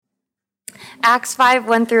Acts 5,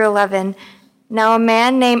 1 through 11. Now a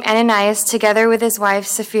man named Ananias, together with his wife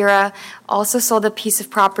Sapphira, also sold a piece of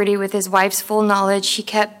property. With his wife's full knowledge, he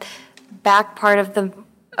kept back part of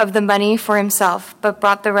the money for himself, but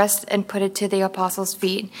brought the rest and put it to the apostles'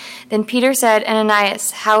 feet. Then Peter said,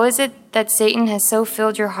 Ananias, how is it that Satan has so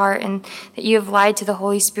filled your heart and that you have lied to the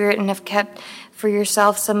Holy Spirit and have kept for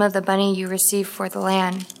yourself some of the money you received for the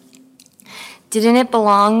land? Didn't it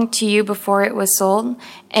belong to you before it was sold?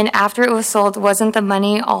 And after it was sold, wasn't the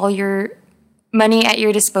money all your money at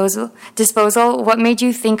your disposal? What made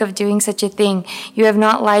you think of doing such a thing? You have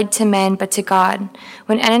not lied to men, but to God.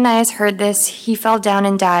 When Ananias heard this, he fell down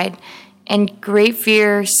and died, and great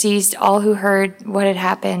fear seized all who heard what had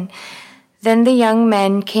happened. Then the young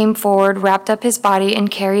men came forward, wrapped up his body, and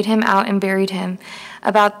carried him out and buried him.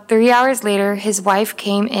 About 3 hours later, his wife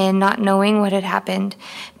came in, not knowing what had happened.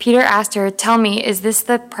 Peter asked her, Tell me, is this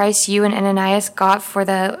the price you and Ananias got for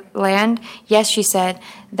the land? Yes, she said,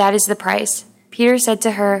 that is the price. Peter said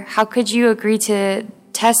to her, How could you agree to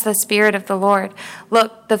test the Spirit of the Lord?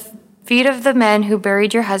 Look, the feet of the men who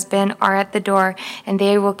buried your husband are at the door, and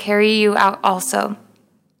they will carry you out also.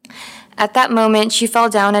 At that moment, she fell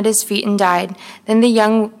down at his feet and died. Then the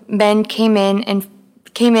young men came in and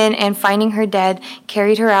finding her dead,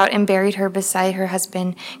 carried her out and buried her beside her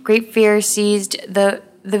husband. Great fear seized the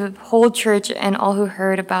whole church and all who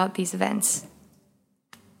heard about these events.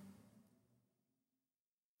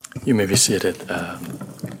 You may be seated.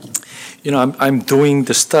 I'm doing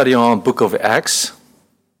the study on Book of Acts.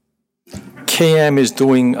 KM is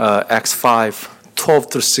doing Acts 5,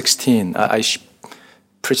 12 through 16. I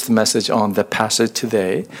preached the message on the passage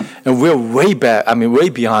today, and we're way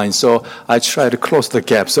behind. So I try to close the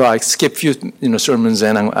gap. So I skip few sermons,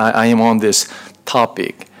 and I am on this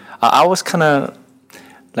topic. I was kind of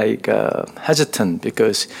hesitant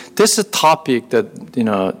because this is a topic that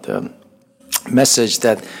the message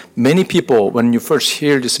that many people, when you first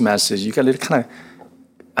hear this message, you get a little kind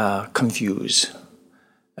of confused.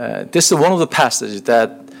 This is one of the passages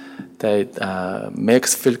that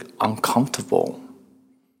makes feel uncomfortable.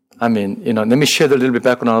 Let me share a little bit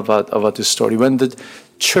background about this story. When the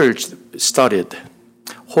church started,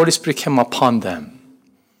 Holy Spirit came upon them,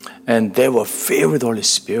 and they were filled with Holy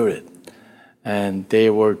Spirit, and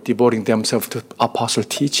they were devoting themselves to apostle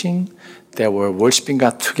teaching. They were worshiping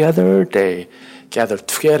God together. They gathered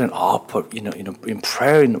together and offered, in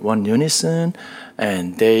prayer in one unison.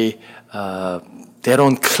 And they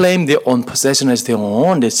don't claim their own possession as their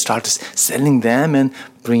own. They started selling them and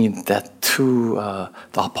bringing that to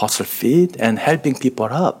the apostles' feet and helping people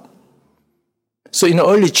up. So in the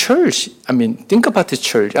early church, think about the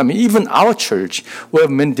church. Even our church, we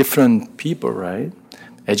have many different people, right?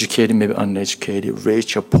 Educated, maybe uneducated,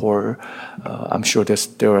 rich or poor. I'm sure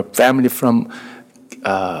there are family from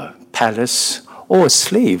palace or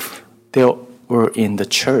slave. They were in the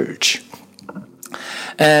church.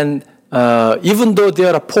 And even though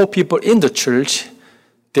there are poor people in the church,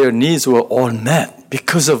 their needs were all met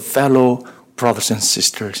because of fellow brothers and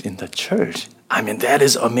sisters in the church. That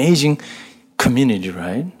is amazing community,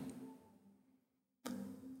 right?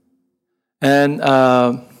 And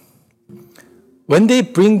when they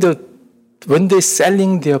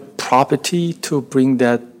selling their property to bring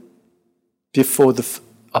that before the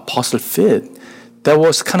apostle feet, that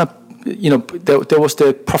was kind of, there was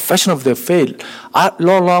the profession of their faith. I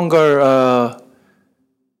no longer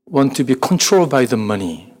want to be controlled by the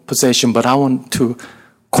money, possession, but I want to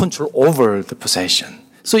control over the possession.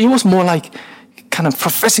 So it was more like kind of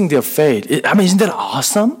professing their faith. Isn't that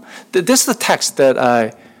awesome? This is the text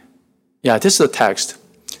this is the text.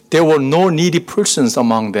 There were no needy persons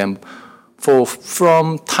among them, for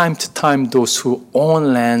from time to time those who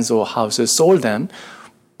owned lands or houses sold them,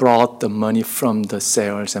 brought the money from the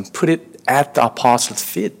sales and put it at the apostles'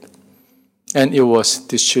 feet. And it was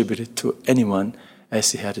distributed to anyone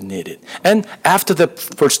as he had needed. And after the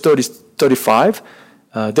verse 35,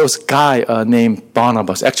 there was a guy named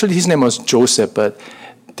Barnabas. Actually, his name was Joseph, but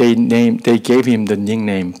they gave him the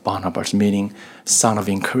nickname Barnabas, meaning son of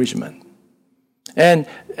encouragement. And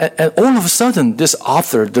all of a sudden, this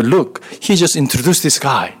author, Luke, he just introduced this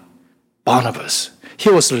guy, Barnabas. He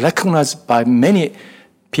was recognized by many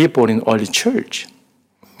people in early church.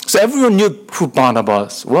 So everyone knew who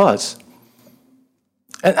Barnabas was.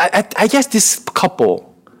 And I guess this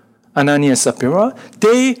couple, Ananias and Sapphira,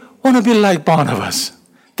 they want to be like Barnabas.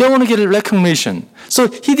 They want to get recognition. So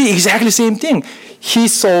he did exactly the same thing. He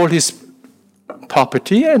sold his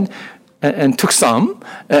property and took some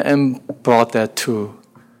and brought that to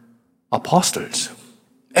apostles.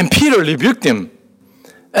 And Peter rebuked him.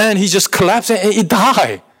 And he just collapsed and he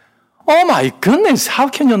died. Oh my goodness, how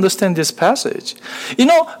can you understand this passage?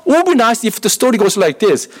 It would be nice if the story goes like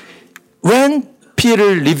this. When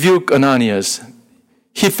Peter rebuked Ananias,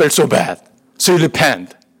 he felt so bad. So he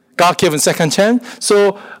repented. God gave him a second chance.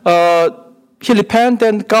 So he repented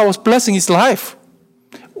and God was blessing his life.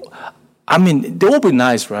 I mean, that would be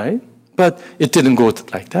nice, right? But it didn't go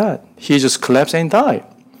like that. He just collapsed and died.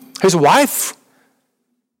 His wife,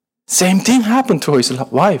 same thing happened to his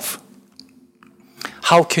wife.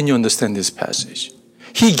 How can you understand this passage?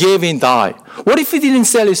 He gave and died. What if he didn't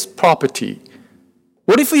sell his property?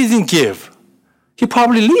 What if he didn't give? He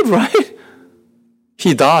probably lived, right?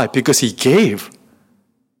 He died because he gave.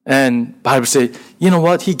 And Bible says, you know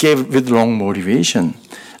what? He gave with wrong motivation.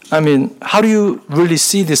 I mean, how do you really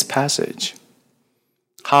see this passage?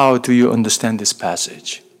 How do you understand this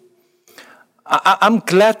passage? I'm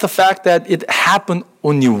glad the fact that it happened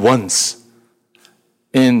only once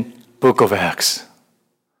in book of Acts.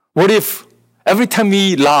 What if every time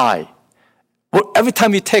we lie, every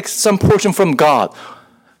time we take some portion from God,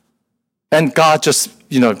 and God just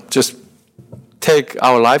take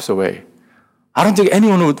our lives away? I don't think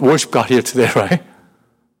anyone would worship God here today, right?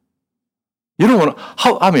 You don't want to,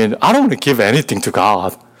 I don't want to give anything to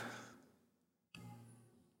God.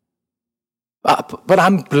 But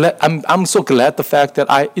I'm so glad the fact that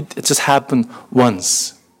it just happened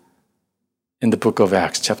once in the book of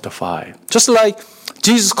Acts chapter 5. Just like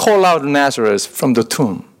Jesus called out Lazarus from the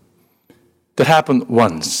tomb. That happened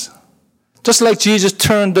once. Just like Jesus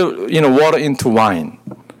turned the water into wine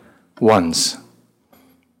once.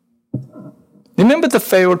 Remember the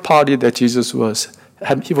farewell party that Jesus was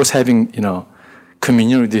having,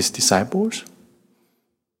 communion with his disciples?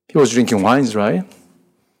 He was drinking wines, right?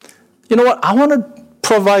 You know what? I want to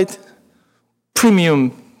provide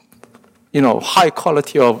premium, high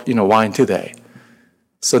quality of, wine today.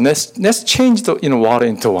 So let's change the, water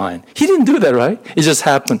into wine. He didn't do that, right? It just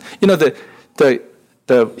happened.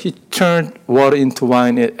 He turned water into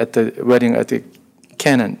wine at the wedding at the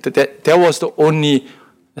Canaan. That was the only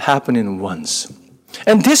happening once.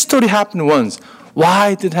 And this story happened once.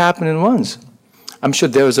 Why did it happen once? I'm sure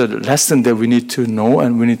there was a lesson that we need to know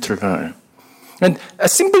and we need to learn. And I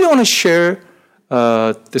simply want to share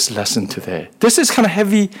this lesson today. This is kind of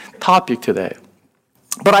heavy topic today.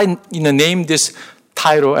 But I named this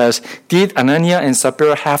title as, Did Ananias and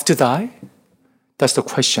Sapphira have to die? That's the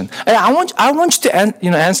question. And I want you to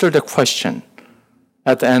answer the question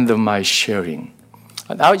at the end of my sharing.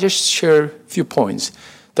 And I'll just share a few points.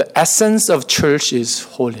 The essence of church is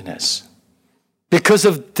holiness. Because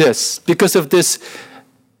of this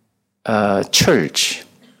church,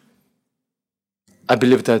 I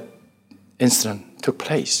believe that incident took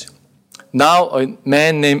place. Now a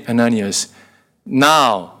man named Ananias,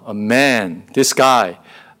 this guy,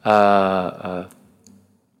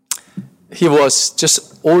 he was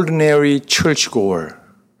just ordinary churchgoer.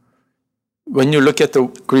 When you look at the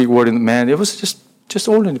Greek word in man, it was just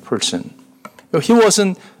ordinary person. He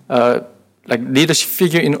wasn't like leadership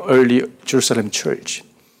figure in early Jerusalem church.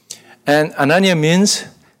 And Ananias means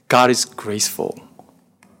God is graceful.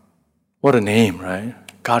 What a name, right?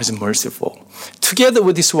 God is merciful. Together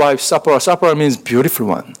with his wife, Sapphira means beautiful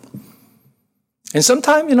one. And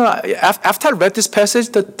sometime, after I read this passage,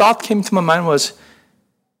 the thought came to my mind was,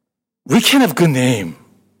 we can have good name,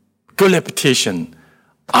 good reputation.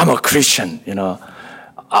 I'm a Christian,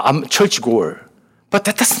 I'm a churchgoer. But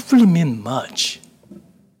that doesn't really mean much.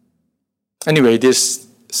 Anyway, this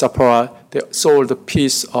Sapphira, they sold a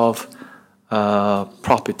piece of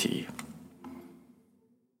property.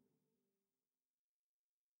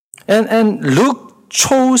 And Luke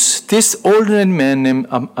chose this ordinary man named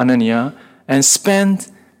Ananias and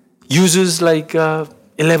uses like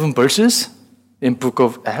 11 verses in book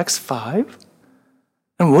of Acts 5.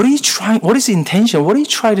 And what is the intention? What are you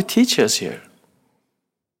trying to teach us here?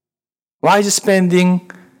 Why is he spending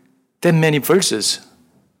that many verses?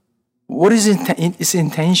 What is his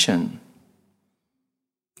intention?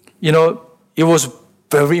 It was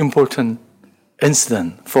very important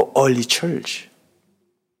incident for early church.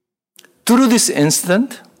 Through this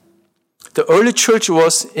incident, the early church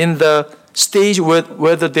was in the stage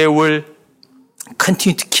whether they will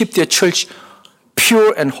continue to keep their church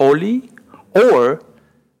pure and holy, or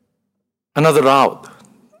another route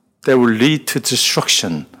that will lead to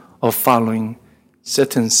destruction of following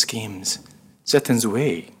Satan's schemes, Satan's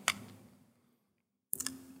way.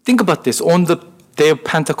 Think about this. On the day of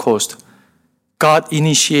Pentecost, God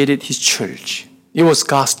initiated his church. It was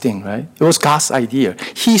God's thing, right? It was God's idea.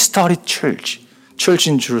 He started church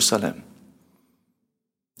in Jerusalem.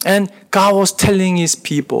 And God was telling his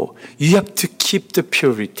people, you have to keep the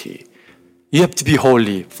purity. You have to be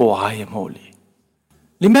holy, for I am holy.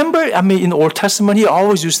 Remember, in the Old Testament, he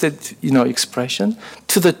always used that, expression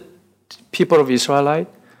to the people of Israelite.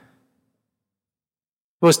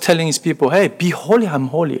 He was telling his people, hey, be holy, I'm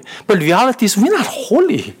holy. But the reality is, we're not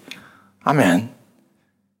holy. Amen.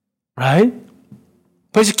 Right?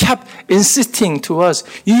 But he kept insisting to us,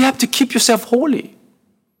 you have to keep yourself holy.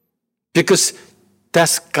 Because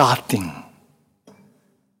that's God thing.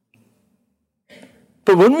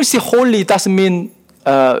 But when we say holy, it doesn't mean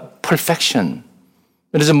perfection.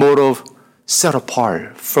 It is a mode of set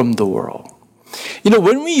apart from the world.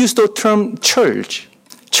 When we use the term church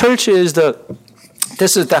is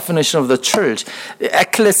this is the definition of the church.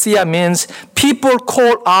 Ecclesia means people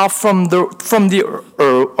called out from the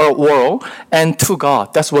world and to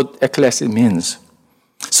God. That's what ecclesia means.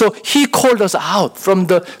 So he called us out from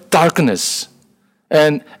the darkness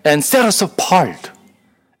and set us apart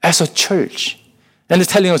as a church. And he's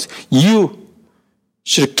telling us, you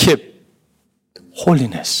should keep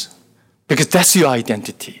holiness because that's your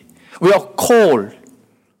identity. We are called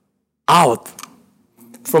out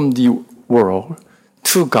from the world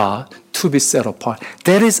to God to be set apart.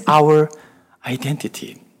 That is our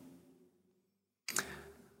identity.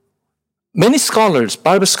 Many scholars,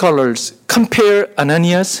 Bible scholars, compare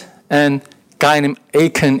Ananias and a guy named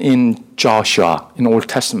Achan in Joshua in the Old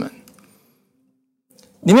Testament.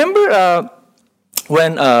 Remember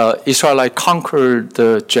when Israelites conquered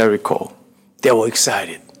the Jericho? They were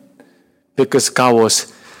excited because God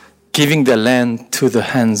was giving the land to the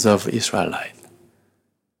hands of Israelites.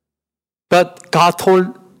 But God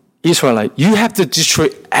told Israelites, you have to destroy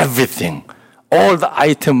everything. All the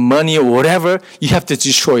item, money, or whatever, you have to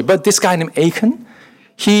destroy. But this guy named Achan,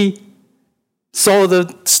 he saw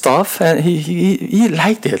the stuff and he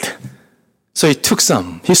liked it. So he took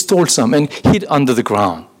some, he stole some and hid under the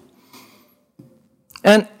ground.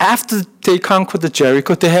 And after they conquered the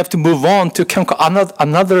Jericho, they have to move on to conquer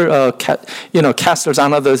another castles,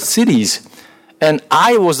 another cities. And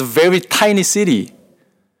Ai was a very tiny city.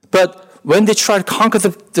 But when they tried to conquer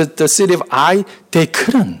the city of Ai, they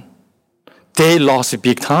couldn't. They lost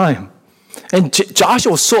big time. And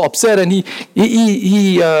Joshua was so upset and he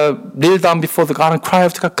kneeled down before the God and cried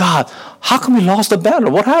out to God, God, how come we lost the battle?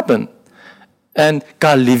 What happened? And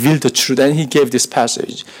God revealed the truth and he gave this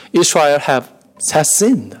passage. Israel has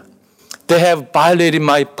sinned. They have violated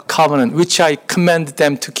my covenant, which I commanded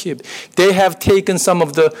them to keep. They have taken some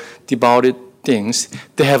of the devoted things.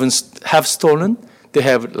 They have stolen. They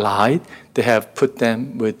have lied. They have put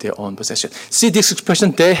them with their own possession. See this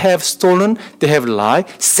expression, they have stolen, they have lied.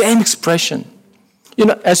 Same expression.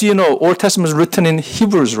 As you know, Old Testament is written in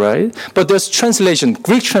Hebrews, right? But there's translation,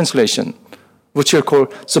 Greek translation, which are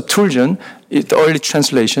called Septuagint, the early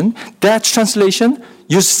translation. That translation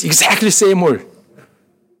uses exactly the same word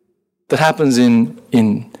that happens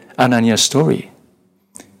in Ananias' story.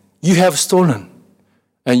 You have stolen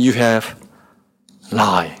and you have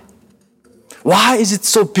lied. Why is it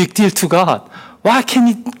so big deal to God? Why can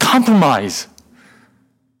He compromise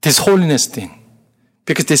this holiness thing?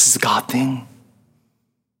 Because this is God thing.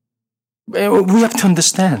 We have to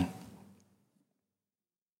understand.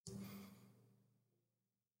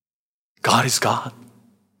 God is God.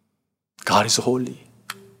 God is holy.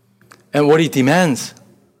 And what He demands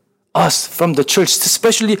us from the church,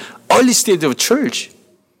 especially early stage of church,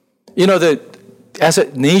 that as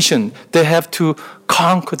a nation, they have to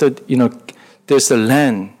conquer there's a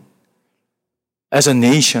land as a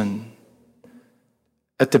nation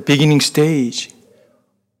at the beginning stage.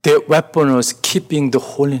 Their weapon was keeping the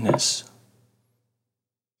holiness.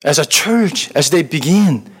 As a church, as they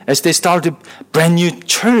begin, as they start a brand new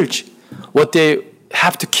church, what they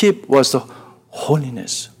have to keep was the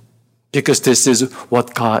holiness. Because this is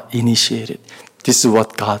what God initiated. This is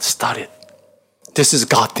what God started. This is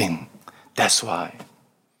God thing. That's why.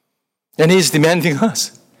 And He's demanding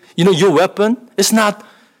us. Your weapon is not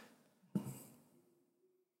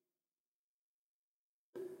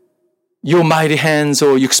your mighty hands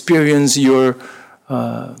or you experience your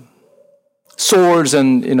swords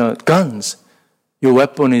and guns. Your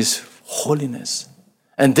weapon is holiness.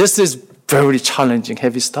 And this is very challenging,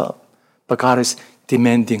 heavy stuff. But God is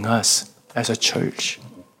demanding us as a church.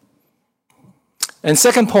 And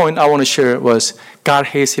second point I want to share was God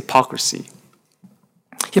hates hypocrisy.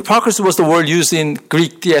 Hypocrisy was the word used in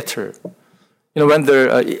Greek theater. When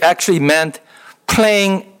it actually meant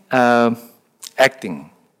playing,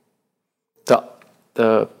 acting.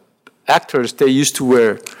 The actors, they used to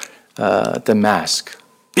wear the mask,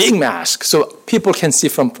 big mask, so people can see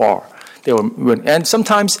from far. And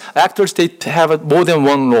sometimes actors, they have more than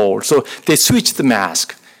one role, so they switch the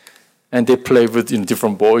mask and they play with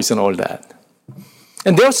different voice and all that.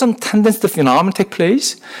 And there are some tendency the phenomenon take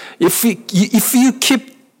place. If you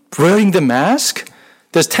keep wearing the mask,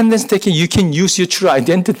 there's tendency taking you can use your true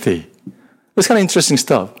identity. It's kind of interesting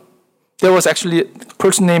stuff. There was actually a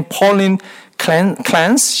person named Pauline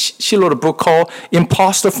Clance. She wrote a book called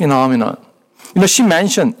Imposter Phenomenon. She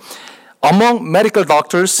mentioned among medical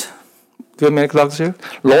doctors, do we have medical doctors here?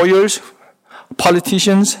 Lawyers,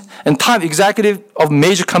 politicians, and top executives of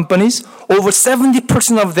major companies, over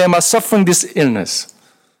 70% of them are suffering this illness,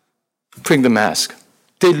 wearing the mask.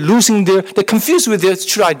 They're confused with their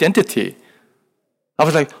true identity. I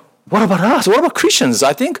was like, what about us? What about Christians?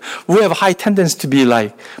 I think we have a high tendency to be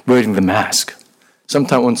like wearing the mask.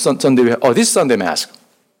 Sometimes on Sunday, this is Sunday mask.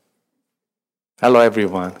 Hello,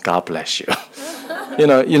 everyone. God bless you.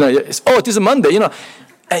 This is Monday.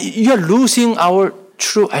 You're losing our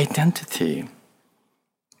true identity.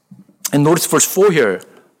 And notice verse 4 here.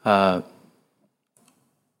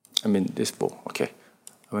 This book. Okay.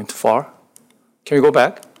 I went too far. Can we go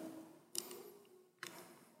back?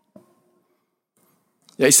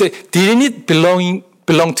 Yeah, he said, didn't it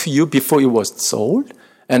belong to you before it was sold?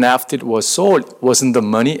 And after it was sold, wasn't the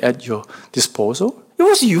money at your disposal? It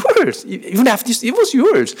was yours. Even after it was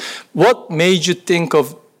yours. What made you think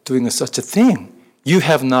of doing such a thing? You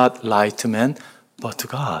have not lied to men, but to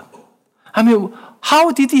God.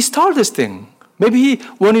 How did he start this thing? Maybe he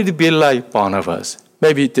wanted to be like Barnabas.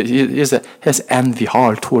 Maybe he has envy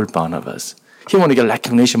heart toward Barnabas. He wanted to get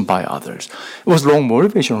recognition by others. It was long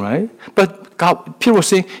motivation, right? But people were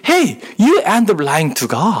saying, hey, you end up lying to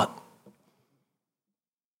God.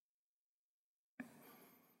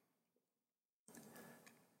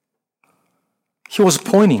 He was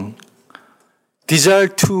pointing, desire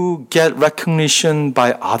to get recognition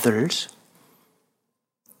by others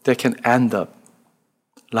that can end up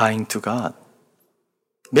lying to God.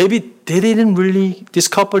 Maybe this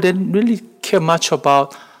couple didn't really care much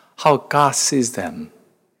about how God sees them.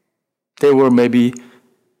 They were maybe,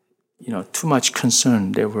 too much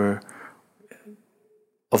concerned. They were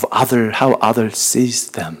of how others sees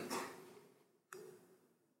them.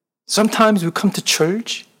 Sometimes we come to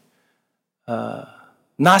church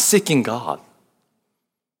not seeking God.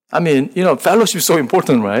 Fellowship is so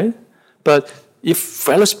important, right? But if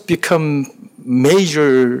fellowship become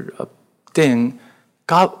major thing,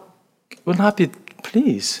 God will not be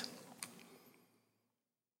pleased.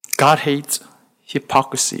 God hates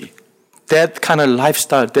hypocrisy. That kind of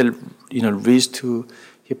lifestyle that leads to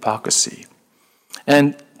hypocrisy.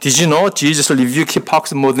 And did you know Jesus rebuked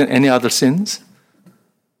hypocrisy more than any other sins?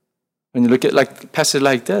 When you look at passage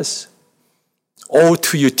like this, "Woe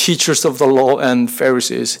to you, teachers of the law and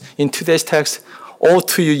Pharisees." In today's text, "Woe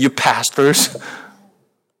to you, you pastors,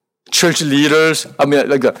 church leaders."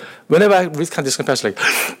 Whenever I read this passage,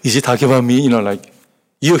 is he talking about me?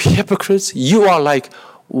 You hypocrites, you are like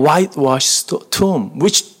whitewashed tomb,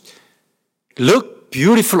 which look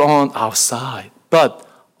beautiful on outside, but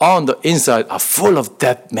on the inside are full of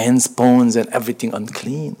dead men's bones and everything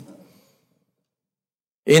unclean.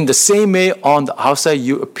 In the same way, on the outside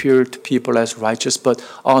you appear to people as righteous, but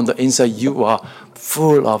on the inside you are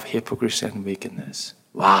full of hypocrisy and wickedness.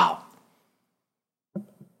 Wow.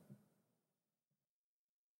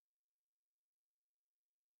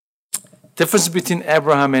 Difference between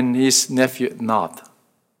Abraham and his nephew Lot.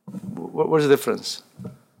 What is the difference?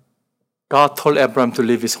 God told Abraham to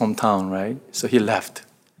leave his hometown, right? So he left,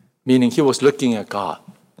 meaning he was looking at God.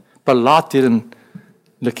 But Lot didn't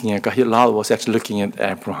looking at God. Lot was actually looking at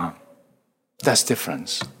Abraham. That's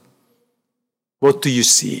difference. What do you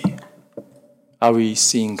see? Are we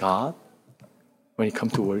seeing God when it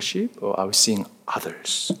comes to worship, or are we seeing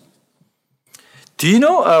others? Do you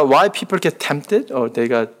know why people get tempted, or they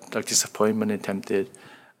got disappointment and tempted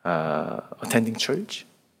attending church?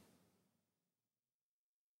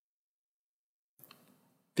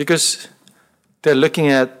 Because they're looking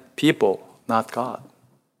at people, not God.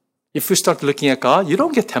 If you start looking at God, you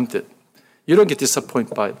don't get tempted. You don't get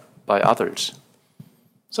disappointed by others.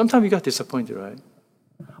 Sometimes you got disappointed, right?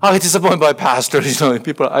 I get disappointed by pastors.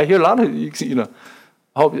 People. I hear a lot of,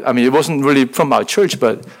 it wasn't really from our church,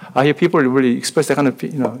 but I hear people really express that kind of,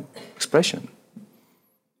 expression.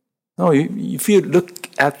 No, if you look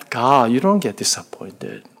at God, you don't get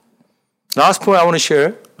disappointed. Last point I want to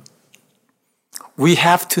share. We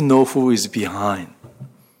have to know who is behind.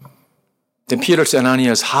 Then Peter said,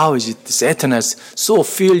 Ananias, how is it Satan has so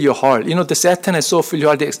filled your heart? The Satan has so filled your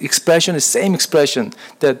heart. The expression is the same expression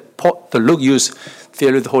that Luke used,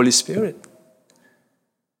 filled with the Holy Spirit.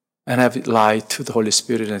 And have lied to the Holy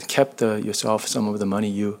Spirit and kept yourself some of the money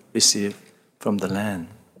you received from the land.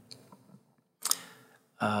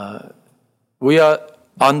 We are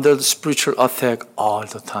under the spiritual attack all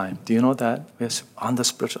the time. Do you know that? Yes, under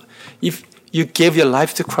spiritual. If you gave your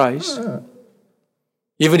life to Christ,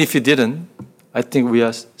 even if you didn't, I think we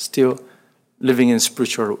are still living in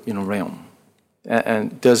spiritual realm.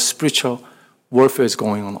 And there's spiritual warfare is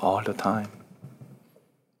going on all the time.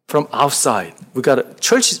 From outside. We got a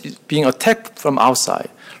church is being attacked from outside.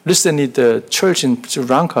 Recently, the church in Sri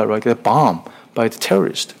Lanka, right, got bombed by the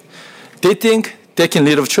terrorists. They think they can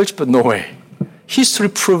lead a church, but no way. History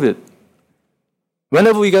proved it.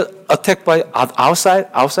 Whenever we get attacked by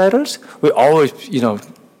outsiders, we always,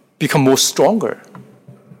 become more stronger.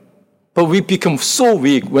 But we become so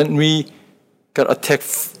weak when we got attacked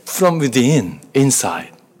from within,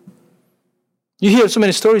 inside. You hear so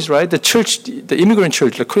many stories, right? The church, the immigrant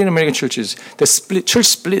church, the Korean American churches, church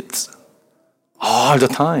splits all the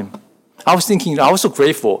time. I was thinking, I was so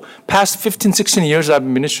grateful. Past 15, 16 years I've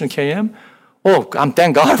been ministering KM. Oh,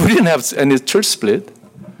 thank God we didn't have any church split.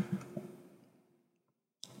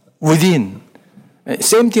 Within.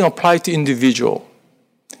 Same thing applies to individual.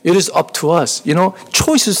 It is up to us.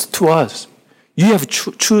 Choices to us. You have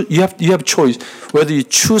choice whether you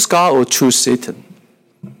choose God or choose Satan.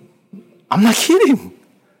 I'm not kidding.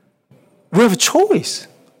 We have a choice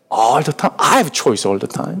all the time. I have a choice all the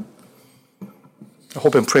time. I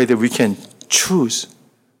hope and pray that we can choose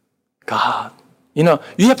God. You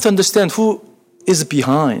have to understand who is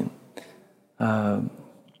behind. Are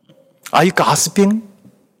you gossiping?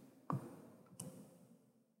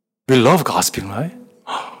 We love gossiping, right?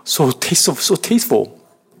 So tasteful.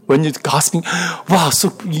 When you're gossiping, wow,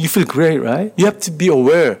 so you feel great, right? You have to be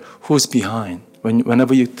aware who's behind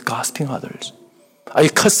whenever you're gossiping others. Are you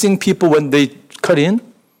cussing people when they cut in?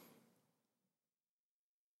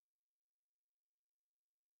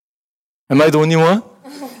 Am I the only one?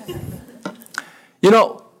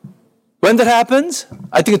 When that happens,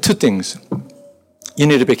 I think two things. You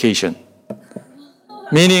need a vacation.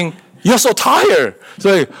 Meaning, you're so tired. It's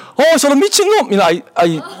like, 저런 미친놈.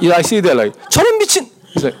 I say that like, 저런 미친.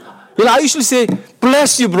 It's like, I usually say,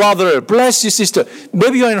 bless you, brother. Bless you, sister.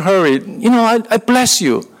 Maybe you're in a hurry. I bless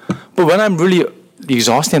you. But when I'm really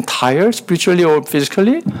exhausted and tired, spiritually or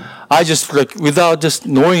physically, I just without just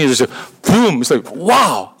knowing it, just boom. It's like,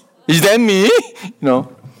 wow. Is that me?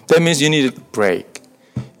 That means you need a break.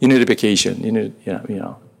 You need a vacation. You need,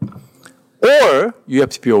 Or you have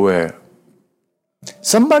to be aware.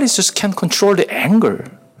 Somebody just can't control the anger.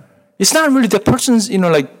 It's not really the person's,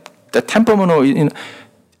 the temperament or,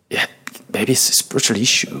 maybe it's a spiritual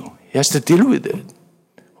issue. He has to deal with it.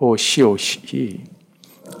 Or he.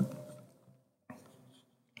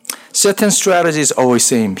 Satan's strategy is always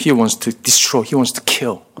the same. He wants to destroy. He wants to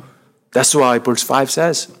kill. That's why verse 5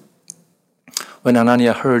 says, when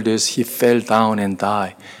Ananias heard this, he fell down and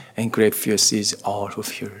died, and great fear seized all who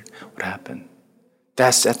feared what happened.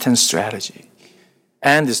 That's Satan's strategy.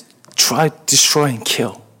 And is try to destroy and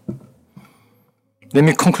kill. Let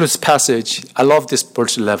me conclude this passage. I love this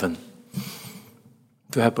verse 11.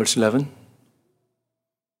 Do you have verse 11?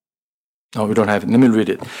 No, we don't have it. Let me read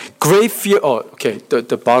it. Great fear,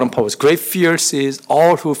 the bottom part was, great fear seized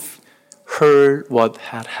all who heard what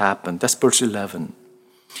had happened. That's verse 11.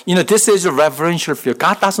 This is a reverential fear.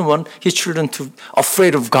 God doesn't want his children to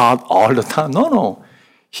afraid of God all the time. No.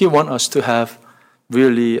 He wants us to have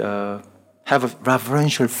really have a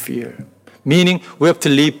reverential fear. Meaning we have to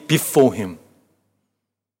live before him.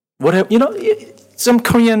 Some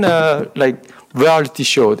Korean reality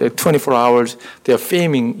show, they're 24 hours, they're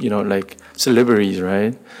faming, celebrities,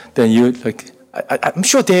 right? Then I'm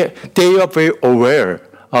sure they are very aware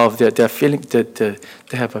of their feeling that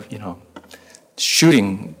they have a,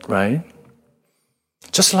 shooting, right?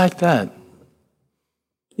 Just like that.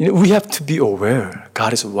 We have to be aware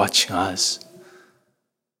God is watching us.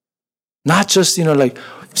 Not just,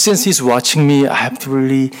 since he's watching me, I have to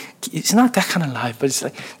really, it's not that kind of life, but it's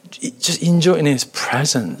like, just enjoy in his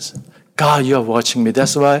presence. God, you are watching me.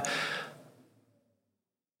 That's why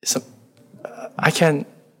I can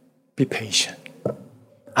be patient.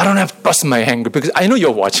 I don't have to bust my anger because I know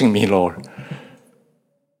you're watching me, Lord.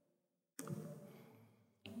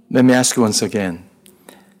 Let me ask you once again.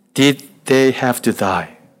 Did they have to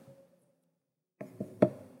die?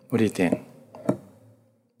 What do you think?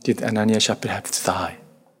 Did Ananias Sapphira have to die?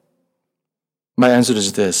 My answer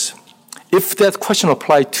is this. If that question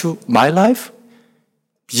applied to my life,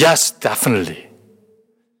 yes, definitely.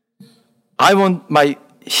 I want my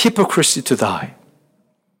hypocrisy to die.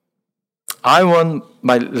 I want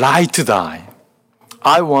my lie to die.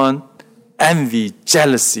 I want envy,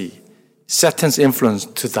 jealousy, Satan's influence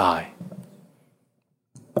to die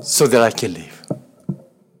so that I can live.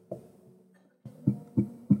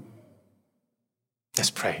 Let's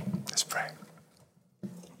pray. Let's pray.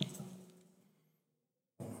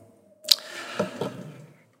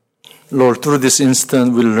 Lord, through this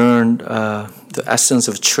instant, we learned the essence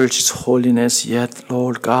of church's holiness, yet,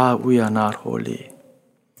 Lord God, we are not holy.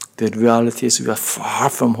 The reality is we are far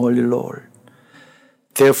from holy, Lord.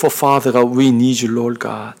 Therefore, Father God, we need you, Lord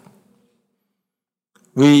God.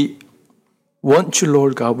 We want you,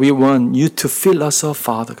 Lord God. We want you to fill us up,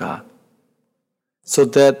 Father God, so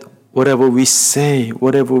that whatever we say,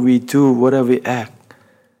 whatever we do, whatever we act,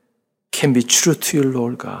 can be true to you,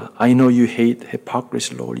 Lord God. I know you hate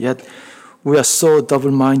hypocrisy, Lord, yet we are so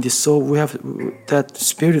double-minded, so we have that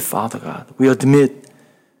spirit, Father God. We admit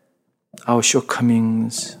our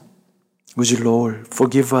shortcomings. Would you, Lord,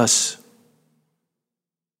 forgive us?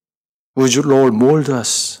 Would you, Lord, mold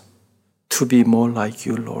us to be more like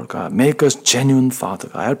you, Lord God? Make us genuine, Father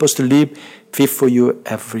God. Help us to live fit for you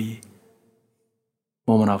every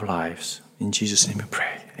moment of our lives. In Jesus' name we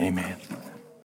pray. Amen.